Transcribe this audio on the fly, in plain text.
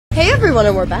Hey everyone,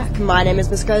 and we're back. My name is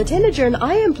Miss Scarlet Tanager, and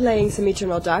I am playing some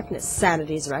Eternal Darkness,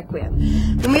 Sanity's Requiem.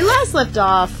 When we last left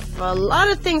off, a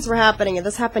lot of things were happening, and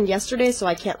this happened yesterday, so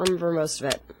I can't remember most of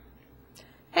it.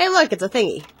 Hey look, it's a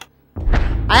thingy.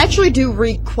 I actually do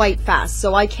read quite fast,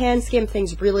 so I can skim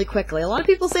things really quickly. A lot of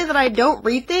people say that I don't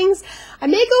read things. I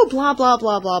may go blah blah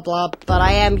blah blah blah, but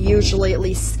I am usually at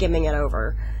least skimming it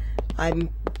over. I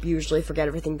usually forget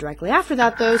everything directly after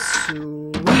that, though,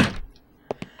 so...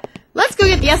 Let's go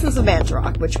get the essence of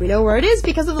Mantarok, which we know where it is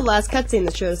because of the last cutscene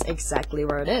that shows exactly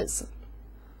where it is.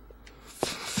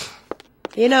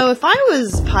 You know, if I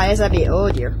was pious, I'd be... Oh,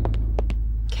 dear.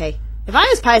 Okay. If I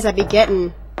was pious, I'd be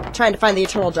trying to find the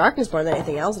Eternal Darkness more than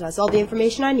anything else, and that's all the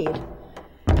information I need.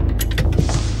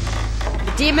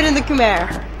 The demon in the Khmer.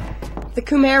 The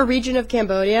Khmer region of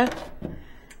Cambodia.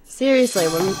 Seriously,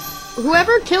 when...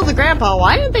 Whoever killed the grandpa,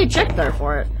 why didn't they check there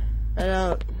for it? I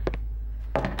don't...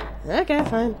 Okay,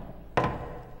 fine.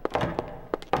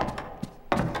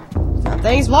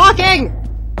 Something's walking!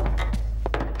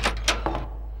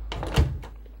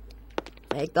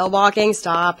 Make the walking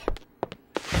stop.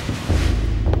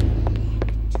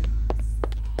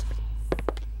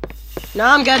 No,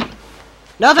 I'm good.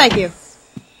 No, thank you.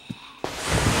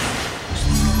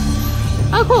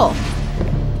 Oh, cool.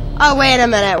 Oh, wait a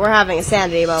minute. We're having a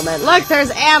sanity moment. Look,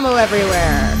 there's ammo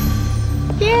everywhere.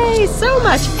 Yay, so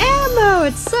much ammo!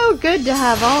 It's so good to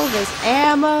have all this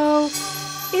ammo.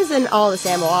 Isn't all this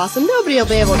ammo awesome? Nobody will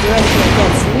be able to do anything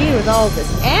against me with all this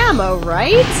ammo,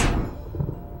 right?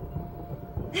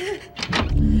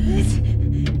 It's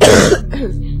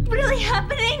really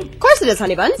happening? Of course it is,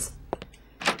 honey buns.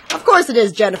 Of course it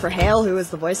is Jennifer Hale, who is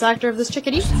the voice actor of this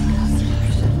chickadee.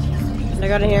 Can I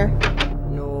go in here?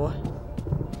 No.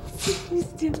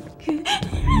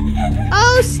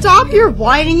 Oh, stop your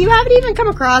whining. You haven't even come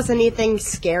across anything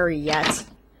scary yet.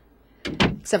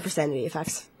 Except for sanity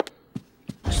effects.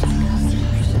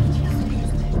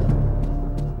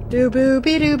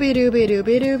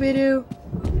 Doo-boo-be-doo-be-doo-be-doo-be-doo-be-doo.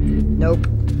 Nope.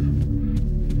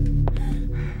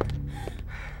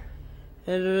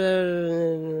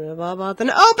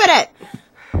 Then open it!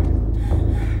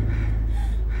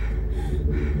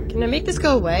 Can I make this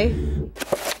go away?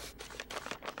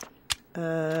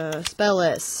 Spell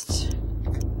list.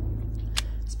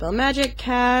 Spell magic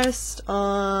cast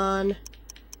on...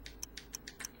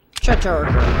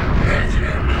 Chaturga.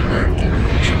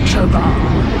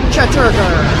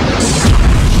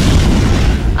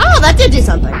 Oh, that did do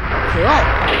something. Cool.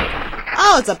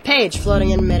 Oh, it's a page floating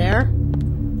in midair.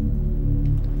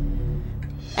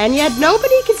 And yet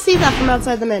nobody can see that from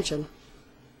outside the mansion.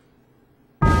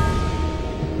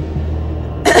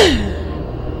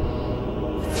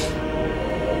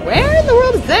 Where in the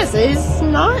world is this? He's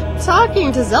not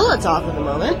talking to Zelotov at the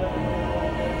moment.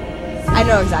 I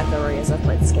know exactly where he is. I've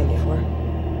played this game before.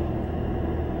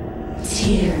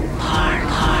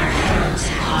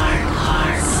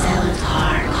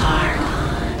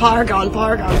 Pargon.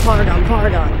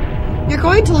 You're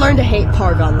going to learn to hate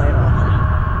Pargon later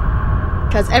on.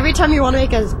 Because every time you want to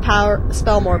make a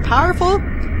spell more powerful,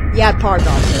 you add Pargon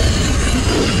to it.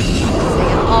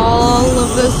 Think of all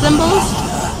of those symbols,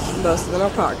 most of them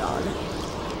are Pargon.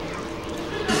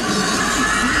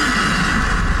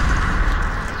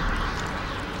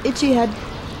 Itchy head.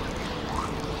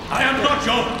 I am not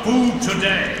your food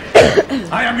today.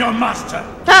 I am your master.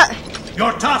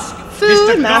 Your task is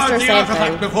to guard the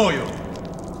artifact before you.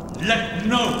 Let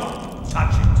no one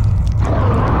touch it.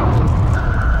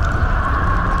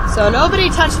 So nobody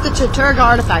touched the Chaturga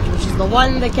artifact, which is the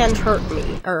one that can hurt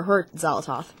me, or hurt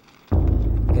Zelotov.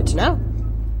 Good to know.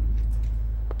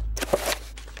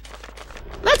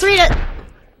 Let's read it!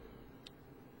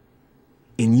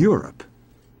 In Europe,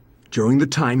 during the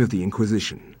time of the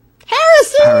Inquisition,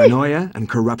 heresy! Paranoia and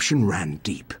corruption ran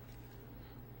deep.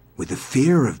 With the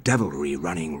fear of devilry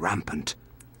running rampant,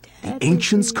 the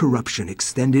ancients' corruption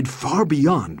extended far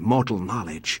beyond mortal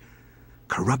knowledge,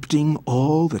 corrupting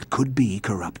all that could be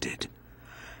corrupted.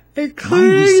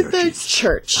 Including the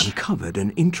church. Uncovered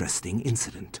an interesting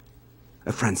incident.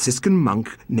 A Franciscan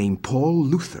monk named Paul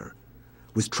Luther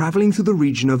was traveling through the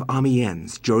region of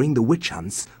Amiens during the witch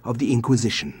hunts of the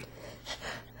Inquisition.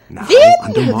 Now,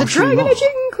 under martial law,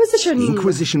 Inquisition. The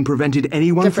Inquisition prevented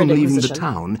anyone from leaving the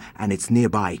town and its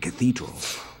nearby cathedral.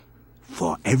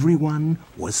 For everyone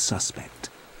was suspect.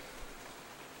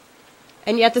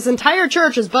 And yet this entire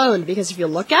church is boned, because if you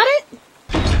look at it...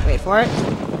 Wait for it.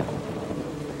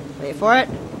 Wait for it.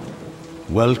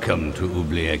 Welcome to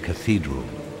Oubliette Cathedral,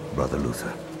 Brother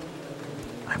Luther.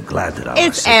 I'm glad that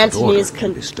it's Antony's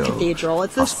cathedral.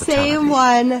 It's the same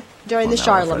one during the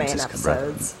Charlemagne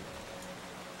episodes.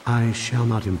 I shall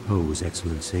not impose,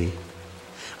 Excellency.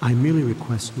 I merely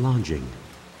request lodging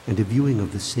and a viewing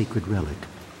of the sacred relic,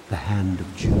 the Hand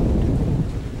of Jude.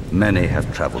 Many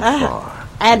have traveled far.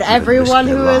 And even everyone risked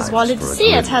their who has lives wanted to for a see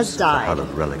it glimpse has of the died.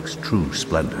 hallowed relic's true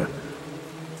splendor.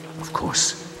 Of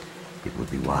course, it would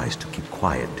be wise to keep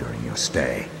quiet during your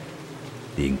stay.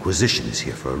 The Inquisition is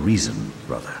here for a reason,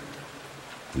 brother.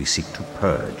 We seek to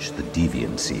purge the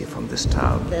deviancy from this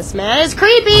town. This man is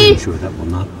creepy! I'm sure that will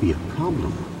not be a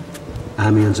problem.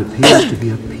 Amiens appears to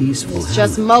be a peaceful It's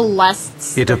just hamlet.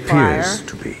 molests It the appears friar.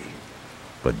 to be.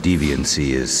 But deviancy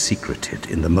is secreted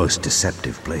in the most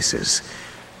deceptive places,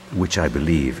 which I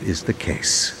believe is the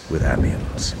case with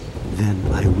Amiens. Then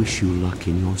I wish you luck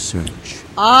in your search.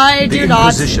 I The do not.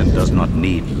 Inquisition does not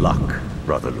need luck,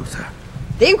 Brother Luther.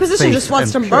 The Inquisition Faith just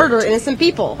wants to and murder purity innocent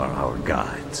people. are our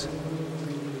guides.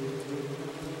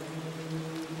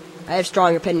 I have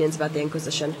strong opinions about the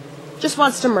Inquisition. Just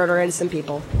wants to murder innocent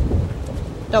people.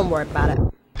 Don't worry about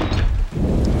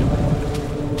it.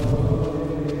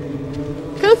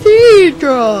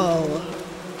 Cathedral!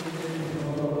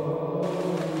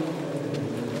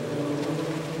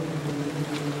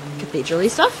 Cathedral-y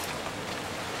stuff?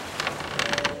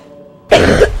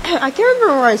 I can't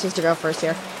remember where I'm supposed to go first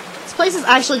here. This place is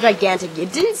actually gigantic. You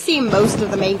didn't see most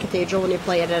of the main cathedral when you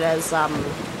played it as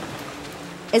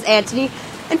Antony.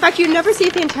 In fact, you never see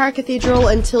the entire cathedral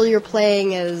until you're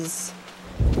playing as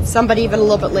somebody even a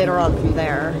little bit later on from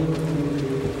there.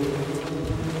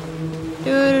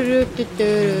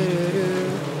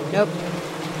 Nope.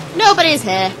 Nobody's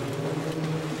here.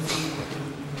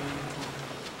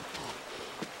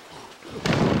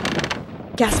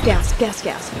 Gasp, gasp, gasp,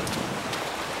 gasp.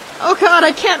 Oh god,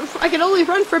 I can only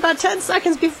run for about 10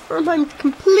 seconds before I'm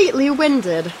completely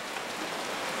winded.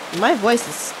 My voice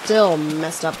is still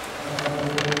messed up.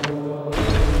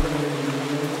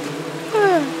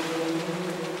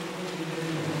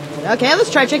 Okay,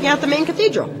 let's try checking out the main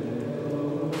cathedral.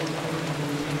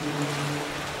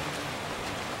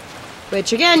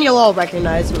 Which again, you'll all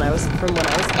recognize from when I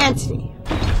was Antony.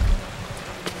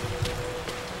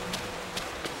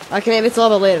 Okay, maybe it's a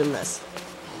little bit later than this.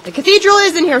 The cathedral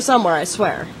is in here somewhere, I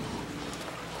swear.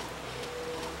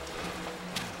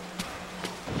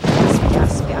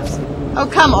 Gasp, gasp. Oh,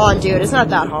 come on, dude. It's not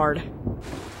that hard.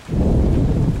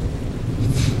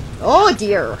 Oh,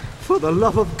 dear. For the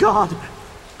love of God!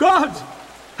 God!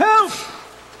 Help!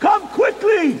 Come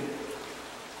quickly!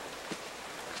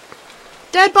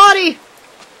 Dead body!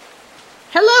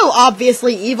 Hello,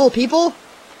 obviously evil people.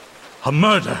 A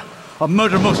murder! A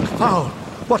murder most foul!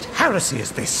 What heresy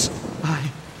is this?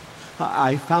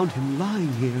 I found him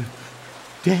lying here,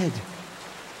 dead.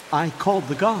 I called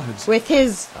the guards. With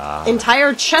his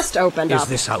entire chest opened up. Is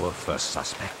this our first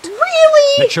suspect?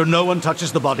 Really? Make sure no one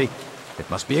touches the body. It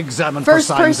must be examined First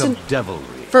for signs person. of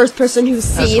devilry. First person who As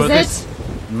sees for it. this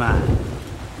man,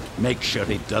 make sure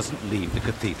he doesn't leave the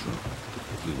cathedral.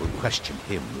 We will question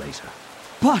him later.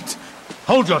 But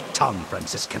Hold your tongue,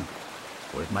 Franciscan,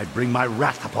 or it might bring my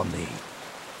wrath upon thee.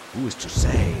 Who is to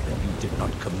say that you did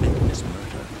not commit this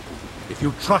murder? If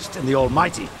you trust in the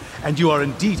Almighty, and you are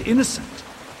indeed innocent,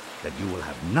 then you will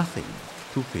have nothing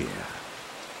to fear.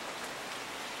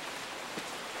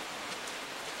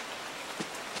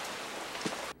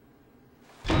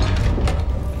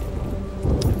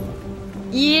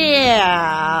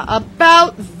 Yeah,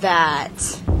 about that.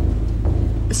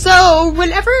 So,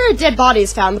 whenever a dead body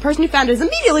is found, the person who found it is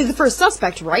immediately the first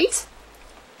suspect, right?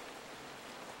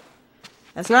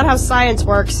 That's not how science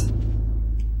works.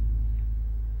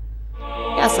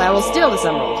 Yes, I will steal this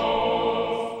emerald.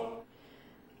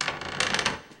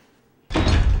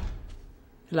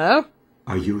 Hello?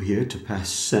 are you here to pass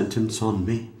sentence on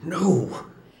me? No.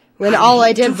 When all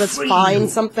I did was find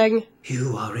something?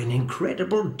 You are in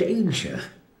incredible danger.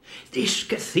 This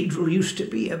cathedral used to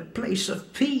be a place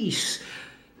of peace.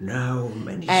 Now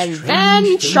many And strange then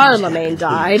things Charlemagne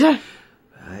happen here. died.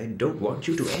 I don't want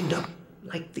you to end up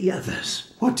like the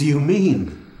others. What do you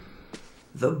mean?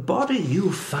 The body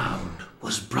you found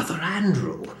was Brother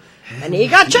Andrew. And he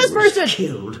got chest was bursted.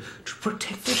 killed to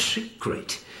protect the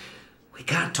secret. We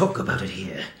can't talk about it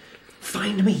here.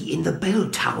 Find me in the bell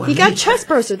tower. He got later. chest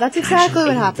bursted. That's I exactly shall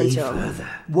what aid happened thee to him. further.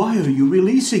 Why are you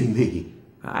releasing me?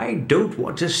 I don't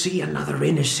want to see another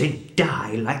innocent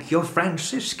die like your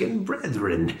Franciscan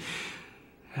brethren.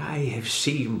 I have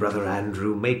seen Brother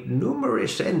Andrew make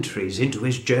numerous entries into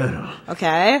his journal.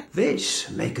 Okay. This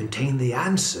may contain the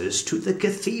answers to the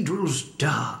cathedral's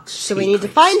dark secrets. So we need to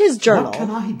find his journal. What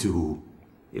can I do?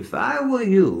 If I were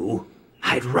you,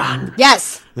 I'd run.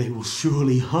 Yes! They will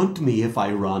surely hunt me if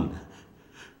I run.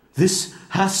 This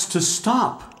has to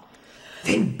stop.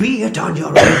 Then be it on your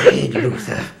own head,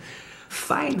 Luther.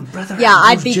 Find Brother Yeah,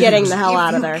 I'd Andrew's be getting germs the hell if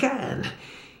out of you there. Can.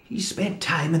 He spent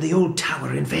time in the old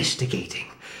tower investigating.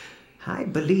 I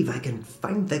believe I can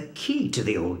find the key to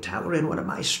the old tower in one of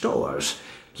my stores.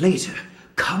 Later,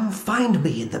 come find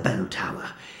me in the bell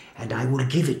tower, and I will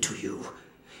give it to you.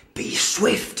 Be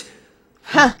swift.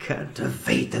 Huh. You can't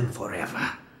evade them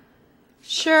forever.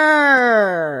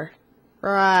 Sure.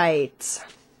 Right.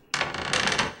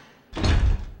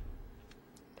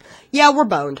 Yeah, we're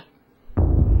boned.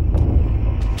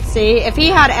 See, if he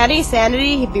had any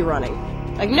sanity, he'd be running.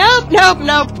 Like, nope, nope,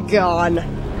 nope, gone.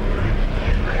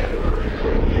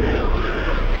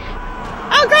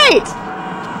 Oh, great!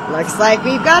 Looks like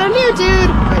we've got a new dude.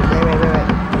 Wait.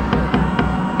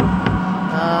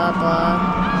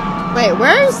 Wait,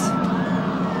 where's...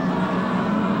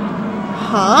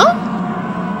 Huh?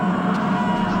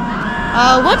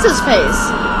 What's his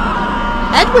face?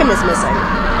 Edwin is missing.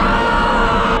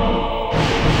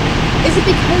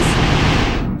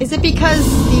 Is it because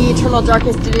the Eternal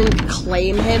Darkness didn't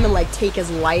claim him and, like, take his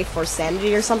life or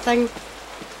sanity or something?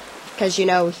 Because, you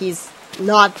know, he's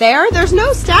not there? There's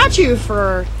no statue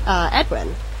for,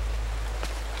 Edwin.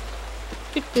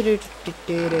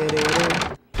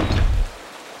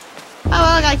 Oh, well,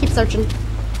 I gotta keep searching.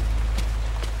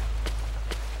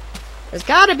 There's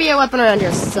gotta be a weapon around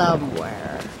here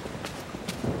somewhere.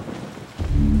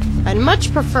 I'd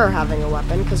much prefer having a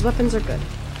weapon, because weapons are good.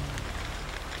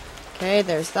 Okay,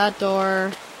 there's that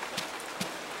door.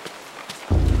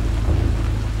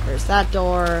 There's that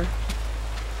door.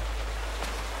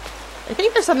 I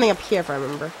think there's something up here, if I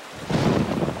remember.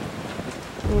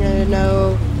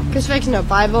 No crucifix, no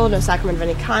Bible, no sacrament of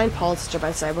any kind. Paul's sister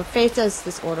by side. What faith does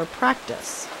this order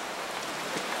practice?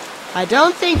 I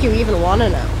don't think you even want to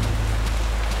know.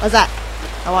 What's that?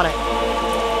 I want it.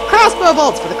 Crossbow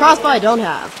bolts for the crossbow I don't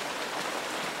have.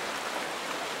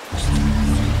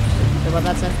 What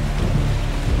that said?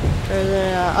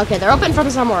 Okay, they're open from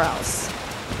somewhere else.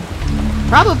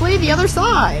 Probably the other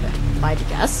side, if I had to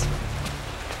guess.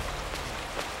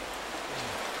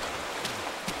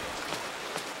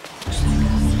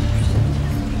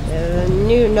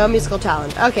 No musical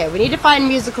talent. Okay, we need to find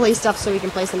musically stuff so we can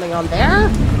play something on there.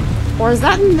 Or is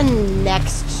that in the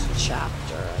next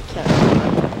chapter? I can't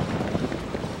remember.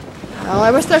 Oh,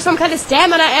 I wish there's some kind of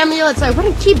stamina amulet so I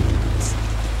wouldn't keep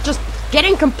just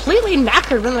getting completely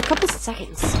knackered within a couple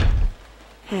seconds.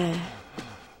 Can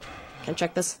I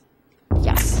check this?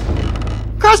 Yes.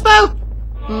 Crossbow!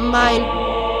 Mine.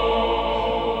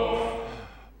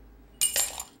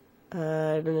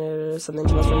 Something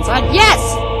to us from inside. Yes!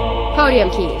 Podium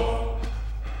key.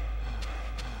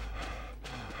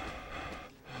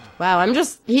 Wow,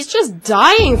 he's just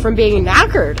dying from being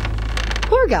knackered.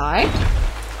 Poor guy.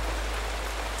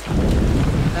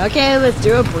 Okay, let's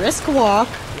do a brisk walk.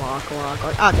 Walk.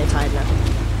 Okay, tired now.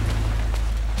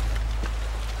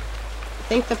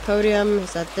 I think the podium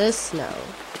is at this? No.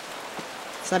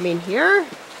 Does that mean here?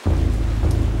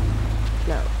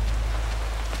 No.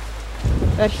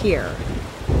 But here.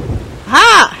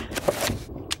 Ha!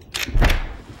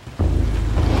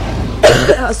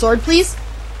 A sword, please?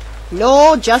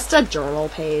 No, just a journal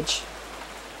page.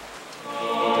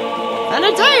 And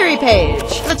a diary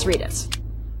page! Let's read it.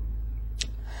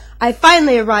 I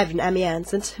finally arrived in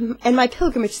Amiens, and my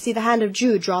pilgrimage to see the hand of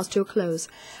Jude draws to a close.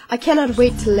 I cannot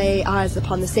wait to lay eyes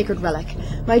upon the sacred relic.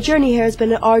 My journey here has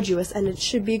been arduous, and it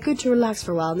should be good to relax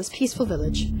for a while in this peaceful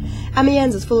village.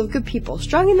 Amiens is full of good people,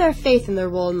 strong in their faith and their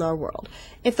role in our world.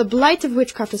 If the blight of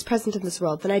witchcraft is present in this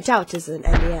world, then I doubt it is in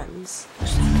Amiens.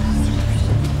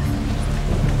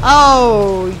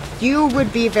 Oh, you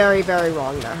would be very, very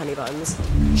wrong there, honey buns.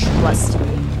 Trust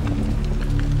me.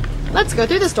 Let's go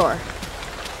through this door.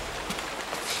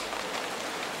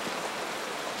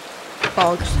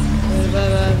 Bonk.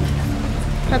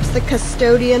 Perhaps the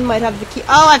custodian might have the key.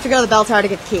 Oh, I have to go to the bell tower to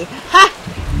get the key. Ha!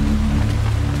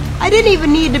 I didn't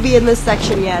even need to be in this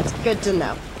section yet. Good to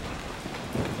know.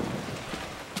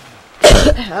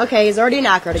 Okay, he's already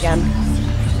knackered again.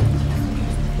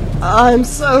 I'm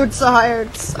so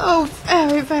tired. So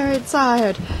very, very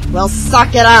tired. Well,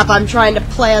 suck it up. I'm trying to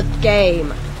play a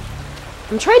game.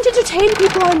 I'm trying to entertain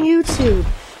people on YouTube.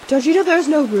 Don't you know there's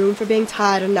no room for being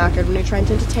tired and knackered when you're trying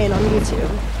to entertain on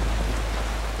YouTube?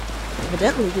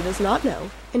 Evidently, he does not know,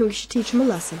 and we should teach him a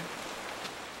lesson.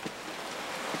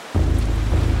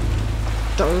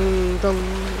 Dong, dong.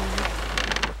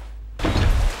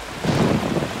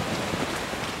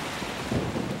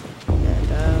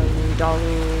 And, dong.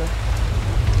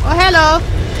 Oh, hello!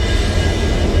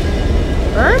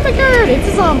 Oh my god, it's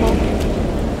a zombie.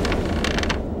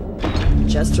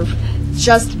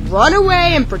 Just run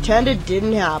away and pretend it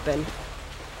didn't happen.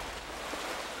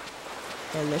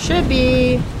 And there should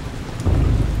be...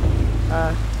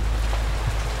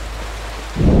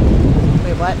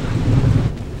 Wait, what?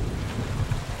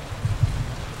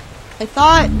 I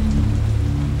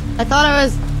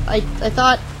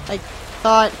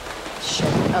thought shit,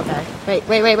 okay. Wait.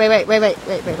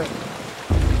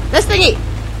 This thingy!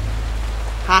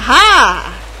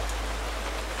 Haha!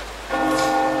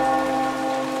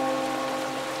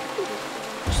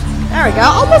 There we go.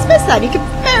 Almost missed that. You can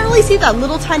barely see that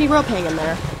little tiny rope hanging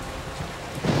there.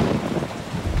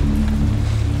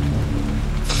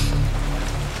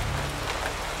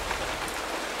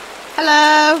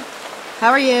 Hello. How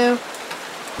are you?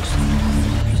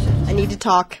 I need to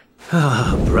talk.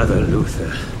 Ah, Brother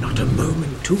Luther, not a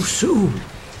moment too soon.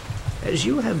 As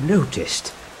you have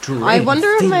noticed, I wonder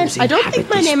if my... things I don't inhabit think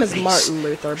my this name is place. Martin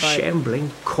Luther, but...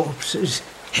 Shambling corpses,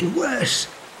 and worse.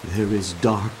 There is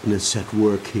darkness at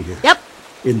work here. Yep.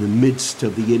 In the midst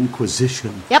of the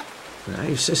Inquisition. Yep.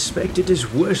 I suspect it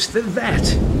is worse than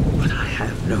that, but I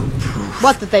have no proof.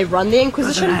 What, that they run the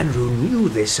Inquisition? Brother Andrew knew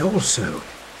this also,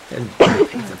 and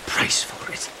paid the price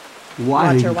for it. Why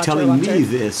are you Watch her, telling watch her. me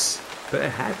this?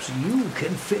 Perhaps you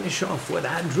can finish off what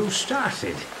Andrew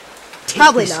started. Take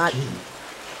Probably this not. key.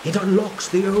 It unlocks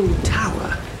the old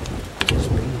tower. It has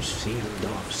been sealed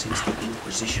off since the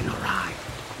Inquisition arrived.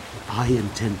 I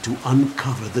intend to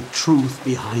uncover the truth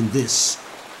behind this.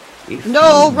 If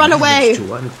No, you run away. manage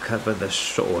to uncover the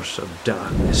source of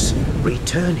darkness,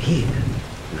 return here,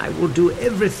 and I will do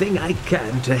everything I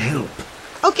can to help.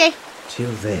 Okay.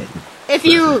 Till then, If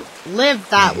you live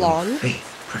that may your long.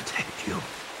 faith protect you.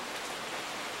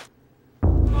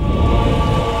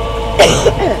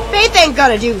 Faith ain't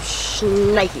gonna do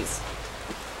shnikes.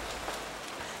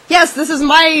 Yes, this is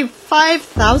my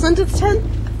 5,000th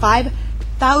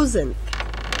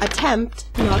attempt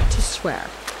not to swear.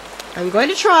 I'm going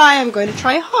to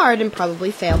try hard and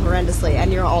probably fail horrendously,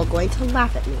 and you're all going to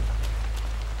laugh at me.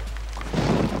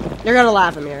 You're gonna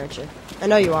laugh at me, aren't you? I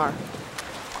know you are.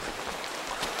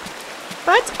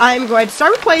 But I'm going to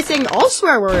start replacing all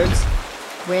swear words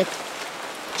with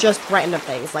just random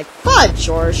things like fudge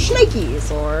or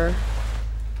shnikes or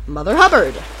Mother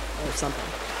Hubbard or something.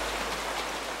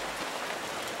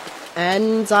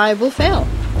 And I will fail.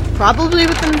 Probably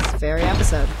within this very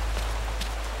episode.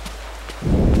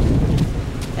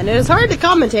 And it is hard to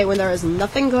commentate when there is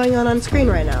nothing going on screen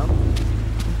right now.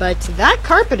 But that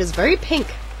carpet is very pink.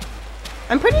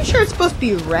 I'm pretty sure it's supposed to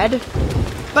be red,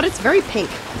 but it's very pink.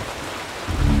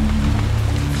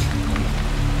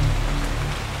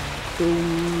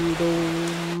 Boom,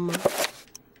 boom.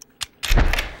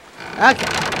 Okay.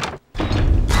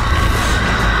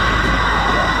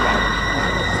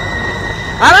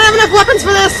 I don't have enough weapons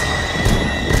for this!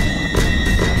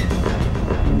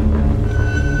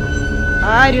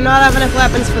 I do not have enough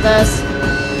weapons for this.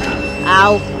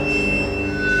 Ow.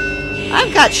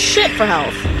 I've got shit for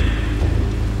health.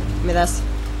 Give me this.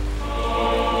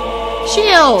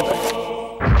 Shield!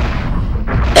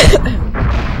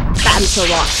 Santa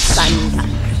rock, Santa.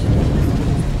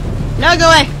 No, go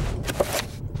away!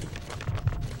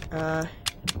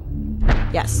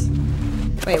 Yes.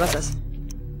 Wait, what's this?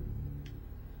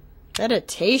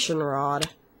 Meditation rod.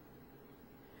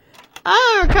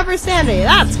 Oh, recover sanity.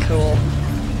 That's cool.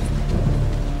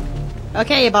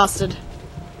 Okay, you busted.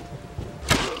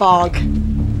 Bonk.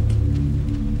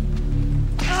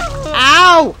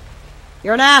 Ow!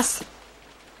 You're an ass.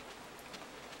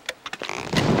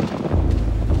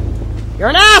 You're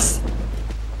an ass!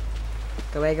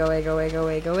 Go away, go away, go away, go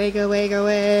away, go away, go away, go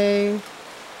away.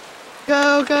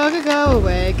 Go, go, go, go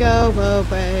away, go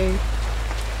away.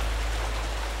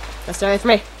 Now stay away from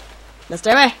me. Now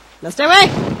stay away. Now stay away!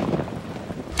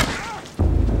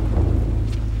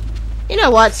 You know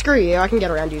what? Screw you. I can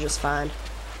get around you just fine.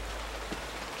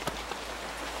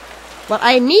 What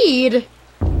I need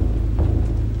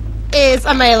is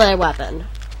a melee weapon.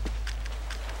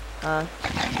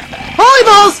 Holy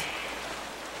balls!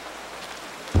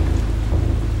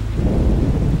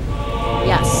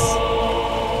 Yes.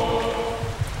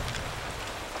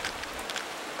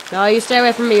 No, you stay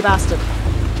away from me, you bastard.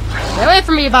 Stay away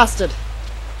from me, you bastard.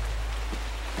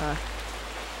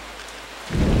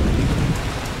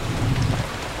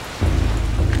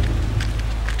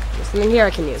 There's something here I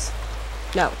can use.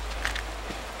 No.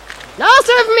 No,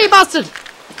 stay away from me, you bastard!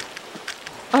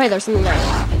 Oh, hey, there's something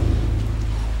there.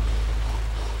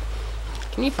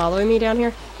 Can you follow me down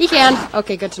here? He can!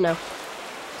 Okay, good to know.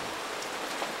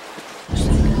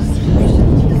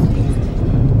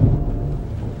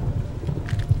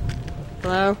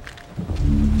 Hello?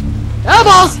 Oh,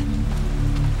 balls!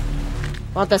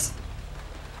 Want this.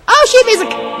 Oh, sheet music!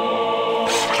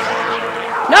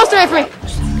 No, stay away from me!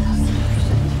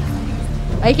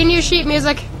 I can use sheet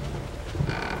music.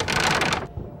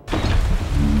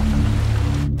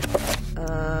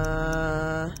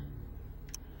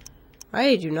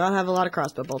 I do not have a lot of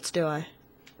crossbow bolts, do I?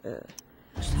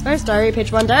 Where's diary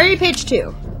page 1? Diary page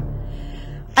 2.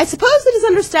 I suppose it is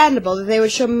understandable that they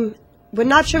would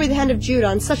not show me the hand of Jude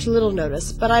on such little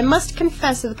notice, but I must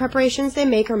confess that the preparations they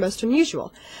make are most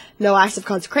unusual. No acts of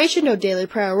consecration, no daily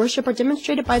prayer or worship are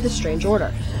demonstrated by this strange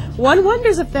order. One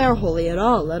wonders if they are holy at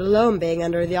all, let alone being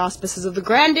under the auspices of the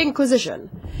Grand Inquisition.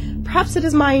 Perhaps it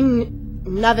is my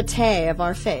naivete of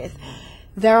our faith.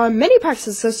 There are many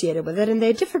practices associated with it, and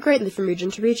they differ greatly from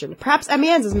region to region. Perhaps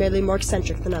Amiens is merely more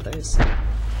eccentric than others.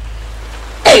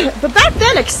 But back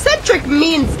then, eccentric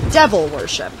means devil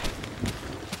worship.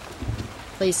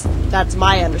 At least, that's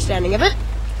my understanding of it.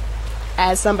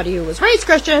 As somebody who was raised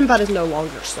Christian, but is no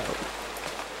longer so.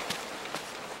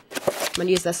 I'm gonna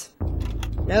use this.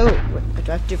 No, what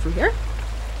do I have to do from here?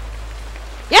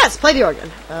 Yes, play the organ.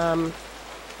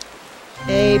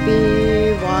 A,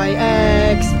 B, Y,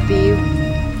 X, B,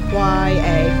 Y,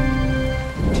 A.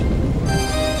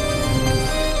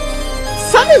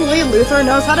 Suddenly, Luther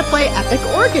knows how to play epic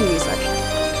organ music,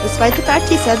 despite the fact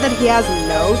he said that he has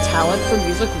no talent for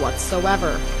music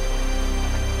whatsoever.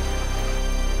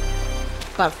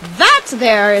 But that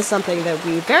there is something that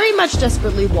we very much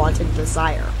desperately want and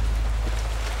desire.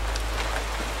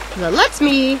 That lets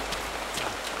me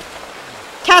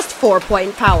cast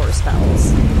 4-point power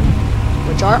spells,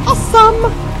 which are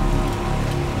awesome!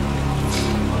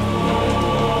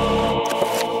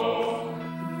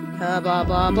 Blah,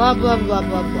 blah, blah, blah, blah,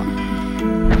 blah,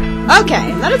 blah.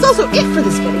 Okay, that is also it for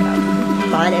this video.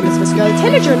 My name is Miss Girly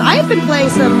Tanager, and I have been playing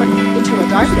some Eternal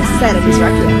Darkness, Sanity's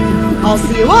Requiem. I'll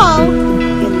see you all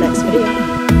in the next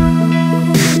video.